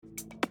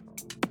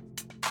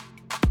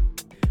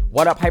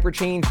What up,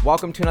 Hyperchange?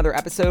 Welcome to another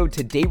episode.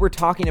 Today we're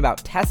talking about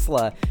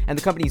Tesla and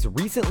the company's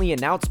recently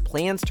announced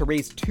plans to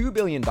raise $2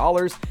 billion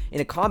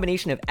in a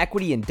combination of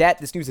equity and debt.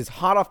 This news is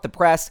hot off the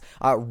press,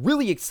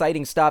 really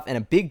exciting stuff and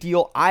a big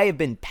deal. I have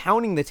been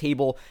pounding the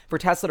table for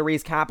Tesla to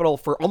raise capital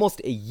for almost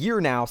a year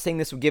now, saying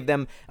this would give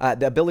them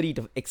the ability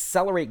to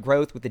accelerate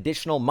growth with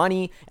additional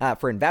money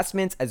for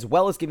investments, as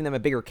well as giving them a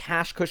bigger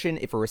cash cushion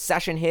if a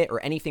recession hit or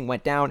anything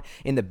went down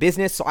in the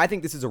business. So I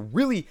think this is a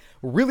really,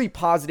 really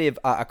positive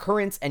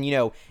occurrence. And, you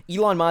know,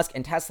 Elon Musk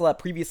and Tesla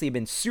previously have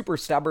been super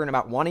stubborn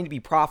about wanting to be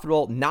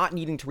profitable, not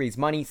needing to raise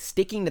money,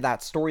 sticking to that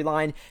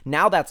storyline.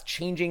 Now that's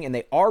changing and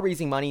they are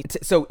raising money.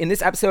 So in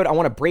this episode, I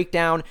want to break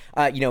down,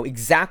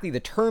 exactly the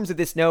terms of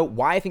this note,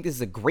 why I think this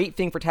is a great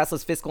thing for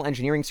Tesla's fiscal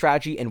engineering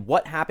strategy, and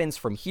what happens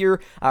from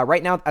here.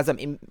 Right now, as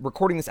I'm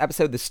recording this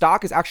episode, the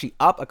stock is actually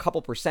up a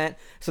couple percent.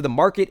 So the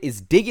market is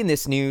digging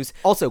this news.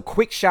 Also,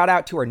 quick shout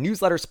out to our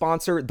newsletter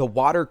sponsor, The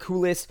Water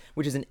Coolest,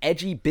 which is an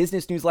edgy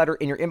business newsletter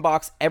in your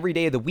inbox every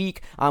day of the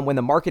week when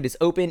the market is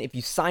open. If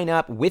you sign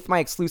up with my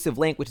exclusive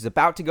link, which is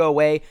about to go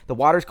away,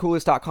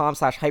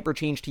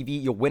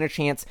 thewaterscoolest.com/hyperchangetv, you'll win a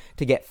chance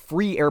to get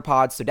free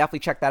AirPods. So definitely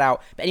check that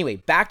out. But anyway,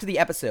 back to the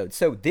episode.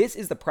 So this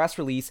is the press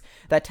release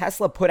that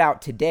Tesla put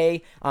out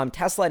today.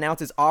 Tesla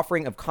announces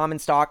offering of common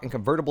stock and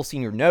convertible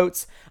senior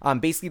notes.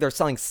 Basically, they're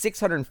selling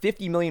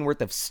 $650 million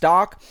worth of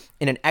stock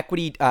in an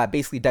equity,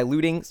 basically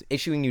diluting,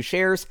 issuing new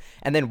shares,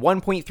 and then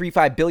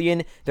 $1.35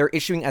 billion they're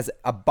issuing as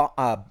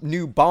a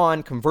new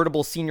bond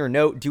convertible senior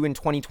note due in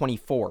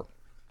 2024.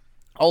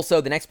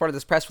 Also, the next part of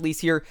this press release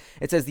here,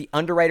 it says the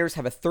underwriters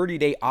have a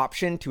 30-day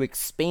option to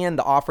expand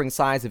the offering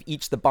size of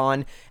each the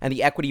bond and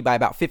the equity by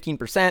about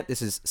 15%.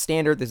 This is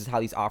standard. This is how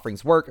these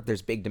offerings work. If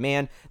there's big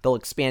demand, they'll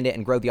expand it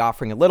and grow the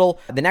offering a little.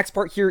 The next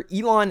part here,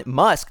 Elon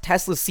Musk,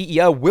 Tesla's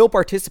CEO, will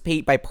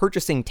participate by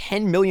purchasing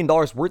 $10 million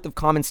worth of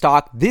common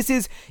stock.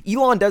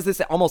 Elon does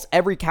this at almost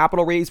every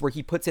capital raise where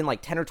he puts in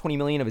like 10 or 20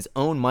 million of his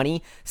own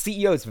money.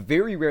 CEOs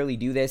very rarely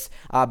do this,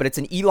 but it's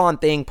an Elon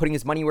thing, putting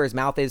his money where his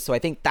mouth is. So I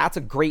think that's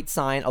a great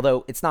sign,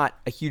 although it's not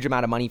a huge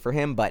amount of money for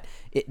him, but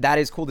that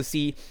is cool to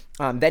see.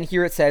 Then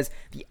here it says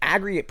the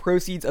aggregate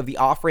proceeds of the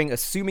offering,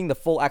 assuming the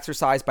full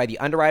exercise by the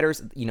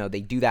underwriters, they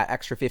do that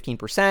extra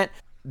 15%.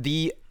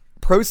 The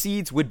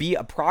proceeds would be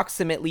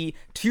approximately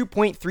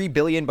 $2.3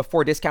 billion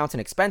before discounts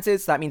and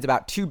expenses. So that means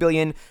about $2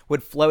 billion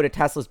would flow to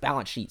Tesla's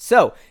balance sheet.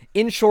 So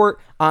in short,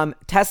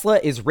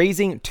 Tesla is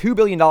raising $2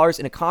 billion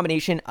in a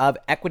combination of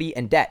equity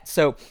and debt.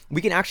 So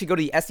we can actually go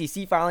to the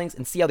SEC filings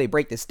and see how they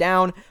break this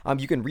down.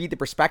 You can read the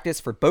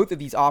prospectus for both of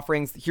these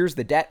offerings. Here's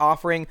the debt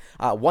offering,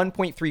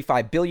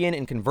 $1.35 billion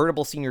in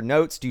convertible senior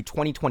notes due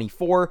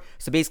 2024.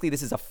 So basically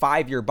this is a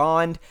 5-year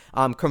bond.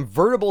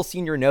 Convertible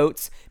senior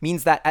notes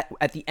means that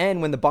at the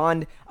end, when the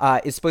bond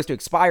is supposed to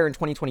expire in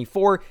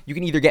 2024, you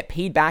can either get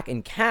paid back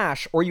in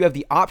cash or you have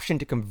the option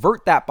to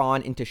convert that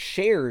bond into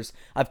shares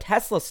of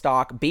Tesla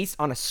stock based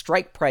on a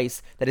strike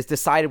price that is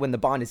decided when the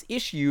bond is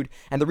issued.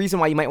 And the reason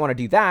why you might want to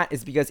do that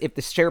is because if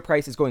the share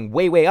price is going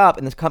way, way up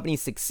and the company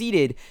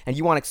succeeded and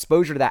you want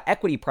exposure to that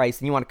equity price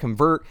and you want to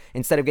convert,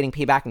 instead of getting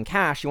paid back in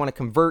cash, you want to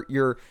convert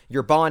your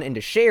bond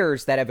into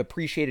shares that have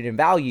appreciated in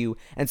value.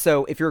 And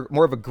so if you're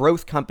more of a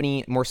growth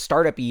company, more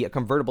startup-y, a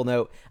convertible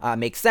note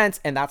makes sense.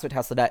 And that's what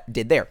Tesla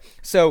did there.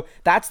 So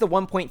that's the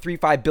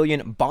 $1.35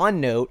 billion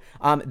bond note.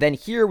 Then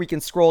here we can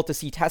scroll to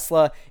see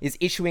Tesla is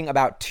issuing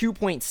about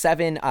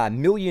 2.7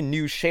 million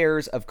new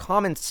shares of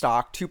common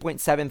stock,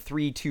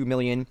 2.732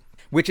 million,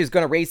 which is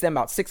going to raise them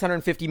about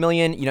 $650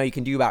 million. You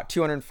can do about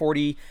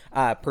 240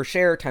 per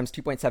share times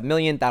 2.7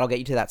 million. That'll get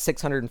you to that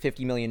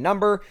 $650 million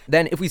number.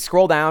 Then if we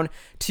scroll down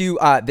to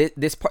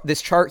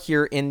this chart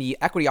here in the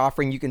equity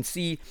offering, you can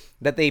see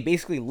that they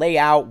basically lay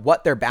out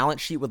what their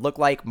balance sheet would look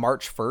like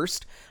March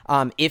 1st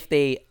if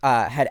they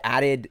had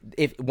added,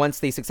 once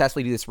they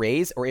successfully do this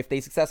raise, or if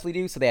they successfully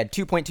do. So they had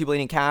 $2.2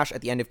 billion in cash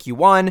at the end of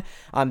Q1.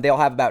 They'll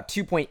have about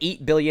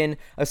 $2.8 billion,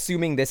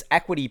 assuming this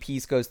equity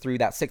piece goes through,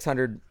 that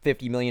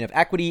 $650 million of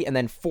equity, and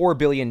then $4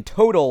 billion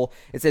total.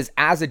 It says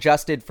as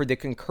adjusted for the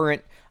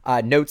concurrent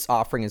notes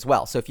offering as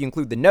well. So if you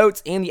include the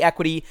notes and the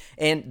equity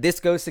and this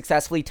goes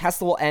successfully,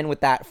 Tesla will end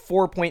with that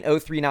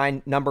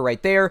 4.039 number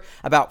right there,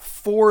 about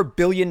 $4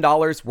 billion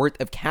worth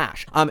of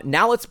cash.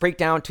 Now let's break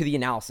down to the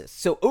analysis.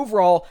 So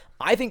overall,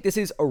 I think this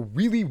is a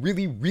really,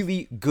 really,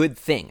 really good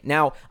thing.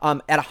 Now,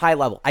 at a high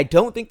level, I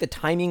don't think the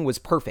timing was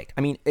perfect.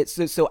 I mean,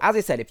 so as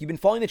I said, if you've been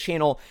following the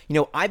channel,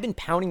 I've been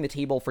pounding the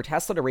table for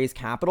Tesla to raise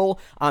capital,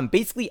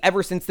 basically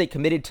ever since they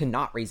committed to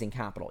not raising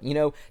capital.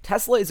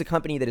 Tesla is a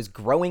company that is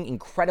growing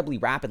incredibly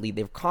rapidly.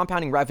 They're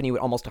compounding revenue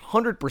at almost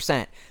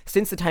 100%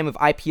 since the time of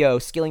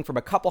IPO, scaling from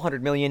a couple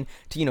hundred million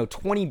to,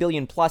 20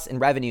 billion plus in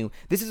revenue.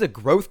 This is a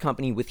growth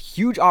company with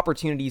huge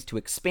opportunities to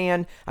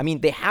expand. I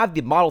mean, they have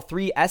the Model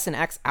 3, S, and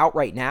X out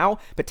right now.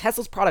 But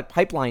Tesla's product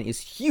pipeline is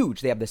huge.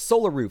 They have the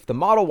Solar Roof, the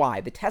Model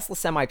Y, the Tesla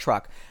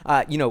semi-truck,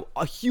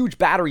 a huge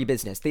battery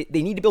business. They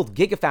need to build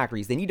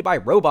gigafactories. They need to buy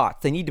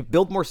robots. They need to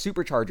build more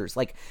superchargers.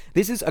 Like,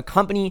 this is a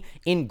company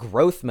in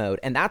growth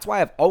mode. And that's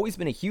why I've always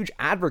been a huge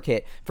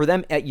advocate for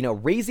them at,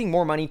 raising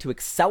more money to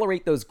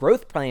accelerate those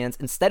growth plans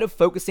instead of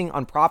focusing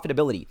on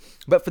profitability.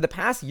 But for the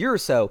past year or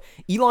so,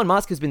 Elon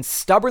Musk has been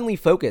stubbornly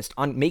focused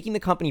on making the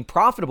company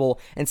profitable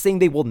and saying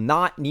they will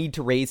not need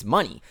to raise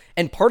money.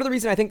 And part of the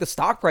reason I think the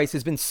stock price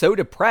has been so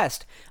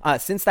depressed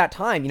since that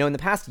time, in the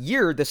past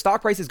year, the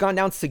stock price has gone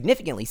down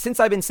significantly. Since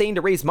I've been saying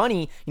to raise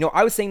money,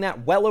 I was saying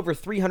that well over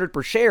 300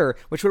 per share,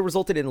 which would have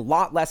resulted in a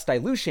lot less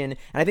dilution.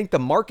 And I think the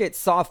market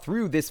saw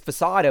through this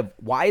facade of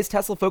why is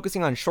Tesla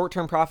focusing on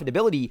short-term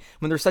profitability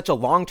when there's such a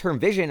long-term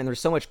vision and there's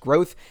so much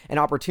growth and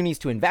opportunities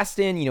to invest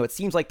in. It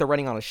seems like they're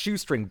running on a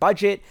shoestring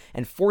budget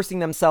and forcing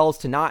themselves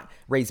to not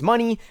raise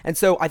money. And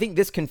so I think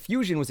this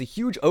confusion was a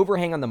huge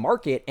overhang on the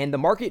market, and the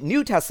market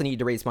knew Tesla needed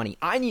to raise money.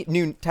 I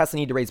knew Tesla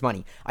needed to raise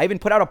money. I even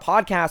put out a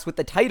podcast with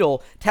the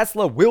title,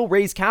 Tesla Will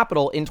Raise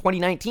Capital in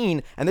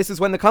 2019, and this is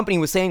when the company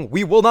was saying,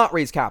 we will not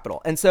raise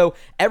capital. And so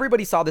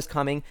everybody saw this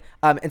coming.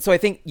 And so I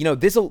think,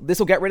 this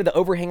will get rid of the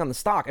overhang on the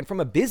stock. And from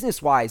a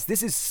business-wise,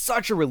 this is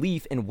such a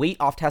relief and weight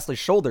off Tesla's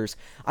shoulders.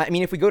 I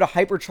mean, if we go to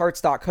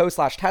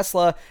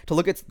hypercharts.co/Tesla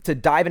to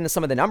dive into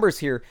some of the numbers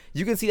here,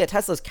 you can see that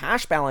Tesla's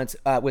cash balance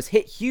was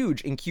hit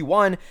huge in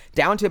Q1,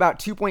 down to about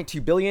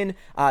 $2.2 billion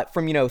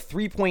from,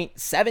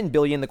 $3.7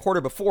 billion the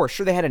quarter before.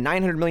 Sure, they had a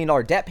 $900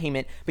 million debt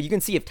payment, but you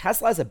can see if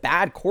Tesla has a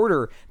bad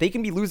quarter, they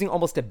can be losing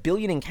almost $1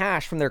 billion in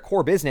cash from their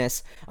core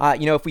business.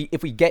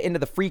 If we get into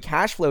the free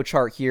cash flow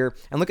chart here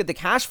and look at the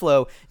cash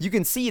flow, you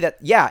can see that,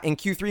 in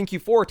Q3 and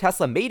Q4,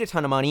 Tesla made a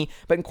ton of money,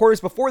 but in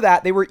quarters before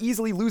that, they were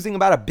easily losing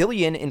about $1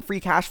 billion in free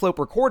cash flow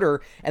per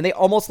quarter, and they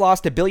almost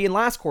lost $1 billion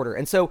last quarter.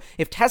 And so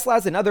if Tesla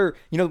has another,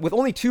 with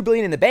only $2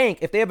 billion in the bank,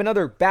 if they have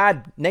another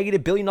bad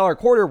negative $1 billion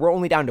quarter, we're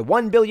only down to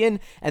 $1 billion,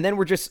 and then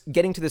we're just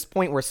getting to this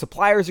point where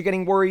suppliers are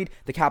getting worried,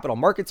 the capital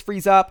markets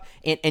freeze up,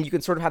 and you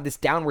can sort of have this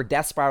downward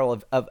death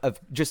spiral of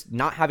just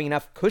not having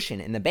enough cushion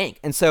in the bank.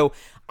 And so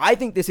I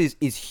think this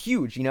is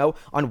huge.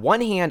 On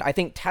one hand, I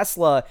think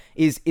Tesla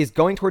is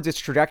going towards its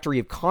trajectory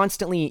of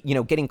constantly,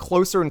 getting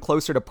closer and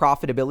closer to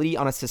profitability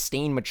on a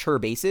sustained, mature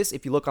basis.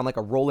 If you look on like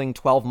a rolling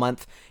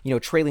 12-month,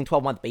 trailing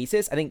 12-month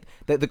basis, I think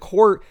the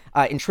core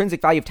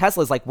intrinsic value of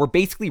Tesla is like, we're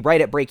basically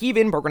right at break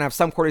even, but we're going to have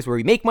some quarters where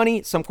we make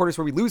money, some quarters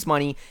where we lose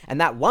money. And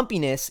that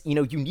lumpiness,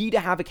 you need to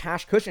have a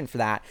cash cushion for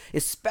that,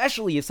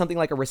 especially if something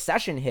like a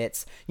recession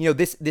hits.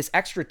 This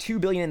extra $2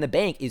 billion in the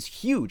bank is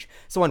huge.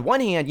 So on one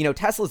hand,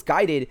 Tesla's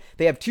guided,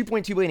 they have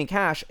 $2.2 billion in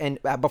cash, and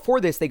before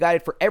this, they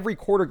guided for every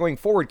quarter going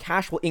forward,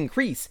 cash will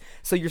increase.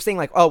 So you're saying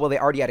like, oh, well, they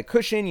already had a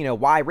cushion,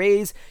 why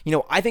raise?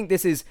 I think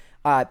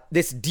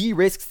this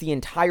de-risks the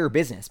entire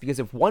business, because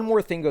if one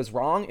more thing goes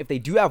wrong, if they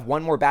do have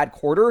one more bad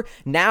quarter,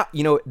 now,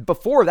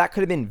 before that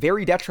could have been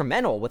very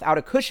detrimental without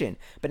a cushion.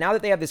 But now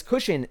that they have this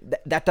cushion,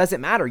 that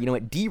doesn't matter.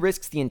 It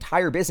de-risks the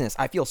entire business.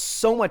 I feel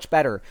so much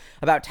better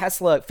about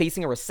Tesla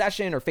facing a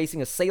recession or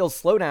facing a sales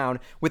slowdown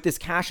with this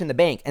cash in the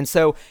bank. And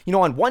so,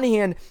 on one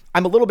hand,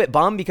 I'm a little bit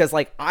bummed because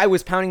like I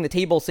was pounding the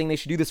table saying they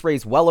should do this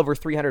raise well over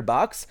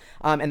 $300,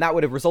 and that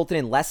would have resulted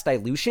in less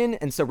dilution.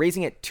 And so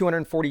raising it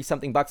 240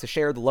 something bucks a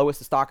share, the lowest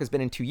the stock has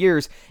been in 2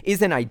 years,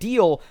 isn't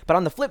ideal. But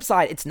on the flip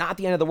side, it's not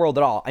the end of the world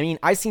at all. I mean,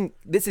 I've seen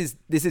this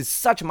is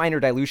such minor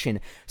dilution.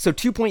 So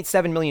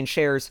 2.7 million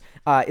shares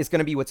is going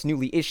to be what's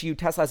newly issued.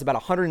 Tesla has about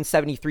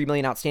 173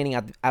 million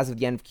outstanding as of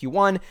the end of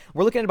Q1.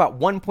 We're looking at about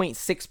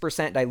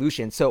 1.6%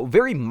 dilution. So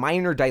very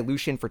minor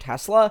dilution for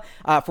Tesla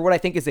for what I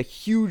think is a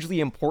hugely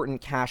important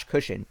cash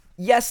cushion.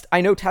 Yes,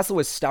 I know Tesla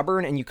was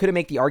stubborn, and you could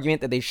make the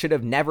argument that they should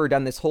have never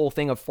done this whole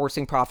thing of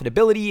forcing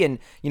profitability and,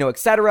 et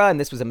cetera, and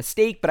this was a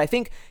mistake. But I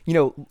think,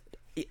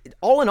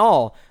 all in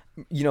all,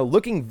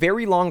 looking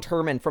very long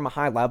term and from a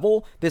high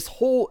level, this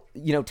whole,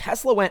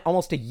 Tesla went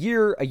almost a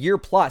year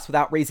plus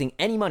without raising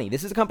any money.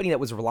 This is a company that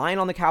was relying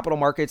on the capital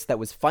markets, that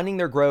was funding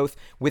their growth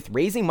with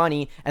raising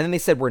money. And then they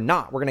said, we're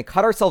going to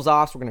cut ourselves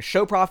off. So we're going to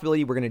show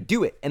profitability. We're going to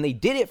do it. And they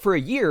did it for a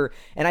year.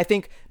 And I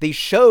think they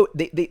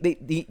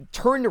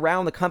turned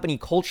around the company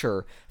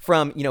culture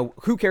from,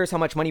 who cares how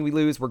much money we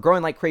lose? We're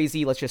growing like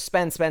crazy. Let's just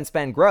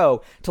spend,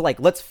 grow, to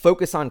like, let's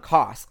focus on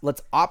costs.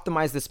 Let's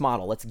optimize this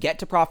model. Let's get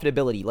to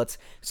profitability. Let's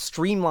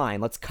streamline.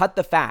 Let's cut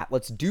the fat.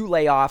 Let's do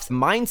layoffs.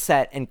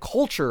 Mindset and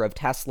culture of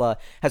Tesla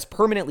has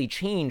permanently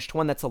changed to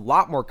one that's a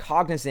lot more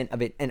cognizant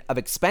of it and of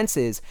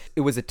expenses.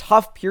 It was a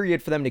tough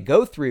period for them to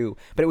go through,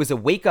 but it was a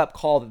wake-up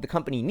call that the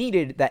company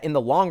needed that in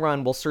the long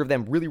run will serve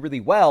them really,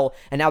 really well.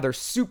 And now they're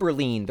super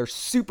lean. They're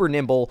super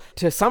nimble.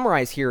 To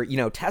summarize here,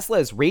 Tesla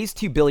has raised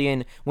 $2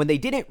 billion when they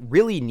didn't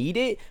really need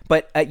it,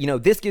 but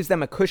this gives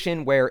them a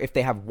cushion where if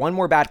they have one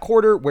more bad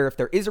quarter, where if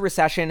there is a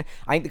recession,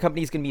 I think the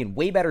company is going to be in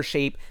way better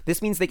shape.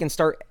 This means they can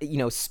start,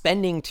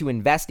 spending to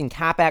invest in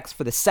CapEx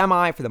for the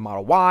Semi, for the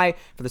Model Y,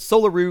 for the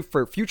Solar Roof,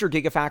 for future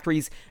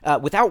Gigafactories,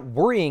 without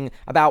worrying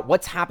about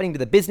what's happening to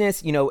the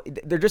business.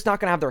 They're just not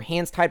going to have their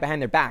hands tied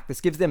behind their back.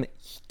 This gives them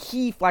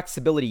key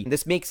flexibility.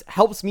 This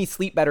helps me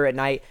sleep better at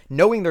night,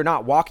 knowing they're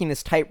not walking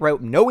this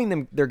tightrope,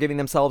 knowing they're giving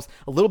themselves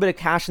a little bit of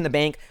cash in the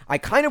bank. I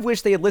kind of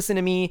wish they had listened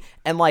to me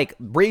and like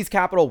raised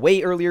capital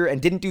way earlier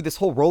and didn't do this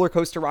whole roller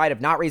coaster ride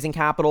of not raising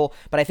capital.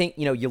 But I think,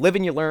 you live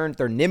and you learn.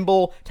 They're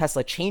nimble.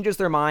 Tesla changes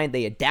their mind.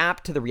 They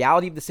adapt to the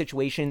reality of the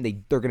situation.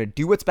 They're going to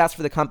do what's best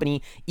for the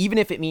company, even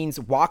if it means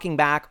walking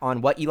back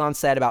on what Elon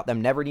said about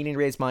them never needing to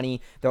raise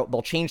money.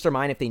 They'll change their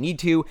mind if they need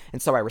to.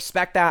 And so I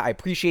respect that. I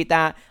appreciate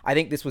that. I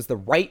think this was the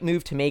right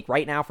move to make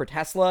right now for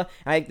Tesla.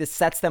 I think this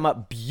sets them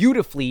up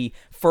beautifully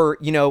for,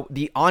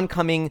 the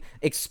oncoming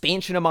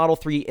expansion of Model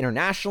 3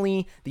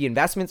 internationally, the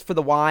investments for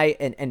the Y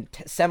and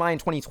Semi in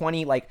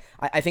 2020. Like,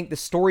 I think the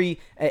story,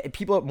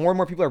 more and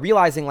more people are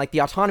realizing, like,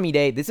 the Autonomy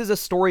Day, this is a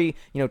story,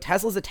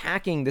 Tesla's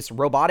attacking this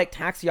robotic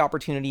taxi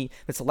opportunity,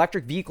 this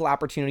electric vehicle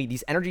opportunity,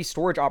 these energy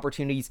storage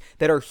opportunities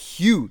that are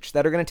huge,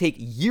 that are going to take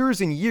years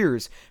and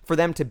years for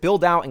them to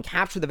build out and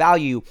capture the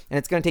value. And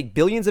it's going to take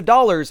billions of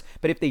dollars.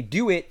 But if they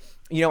do it,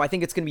 I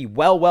think it's going to be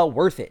well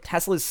worth it.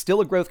 Tesla is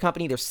still a growth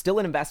company. They're still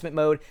in investment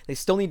mode. They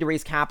still need to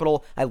raise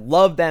capital. I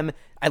love them.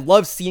 I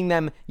love seeing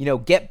them,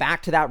 get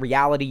back to that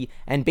reality.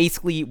 And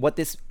basically what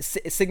this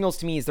signals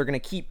to me is they're going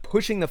to keep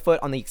pushing the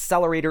foot on the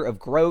accelerator of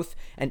growth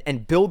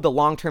and build the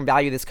long-term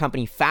value of this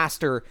company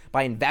faster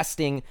by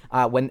investing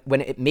when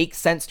it makes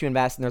sense to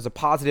invest and there's a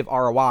positive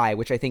ROI,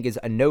 which I think is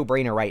a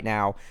no-brainer right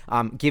now,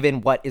 given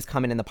what is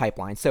coming in the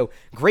pipeline. So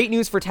great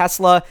news for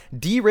Tesla.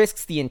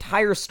 De-risks the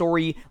entire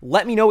story.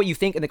 Let me know what you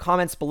think in the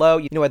comments below.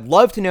 I'd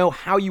love to know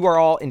how you are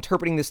all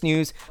interpreting this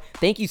news.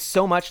 Thank you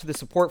so much for the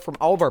support from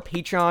all of our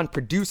Patreon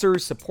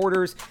producers,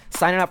 supporters,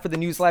 signing up for the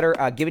newsletter,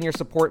 giving your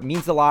support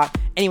means a lot.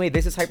 Anyway,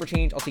 this is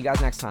Hyperchange. I'll see you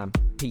guys next time.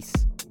 Peace.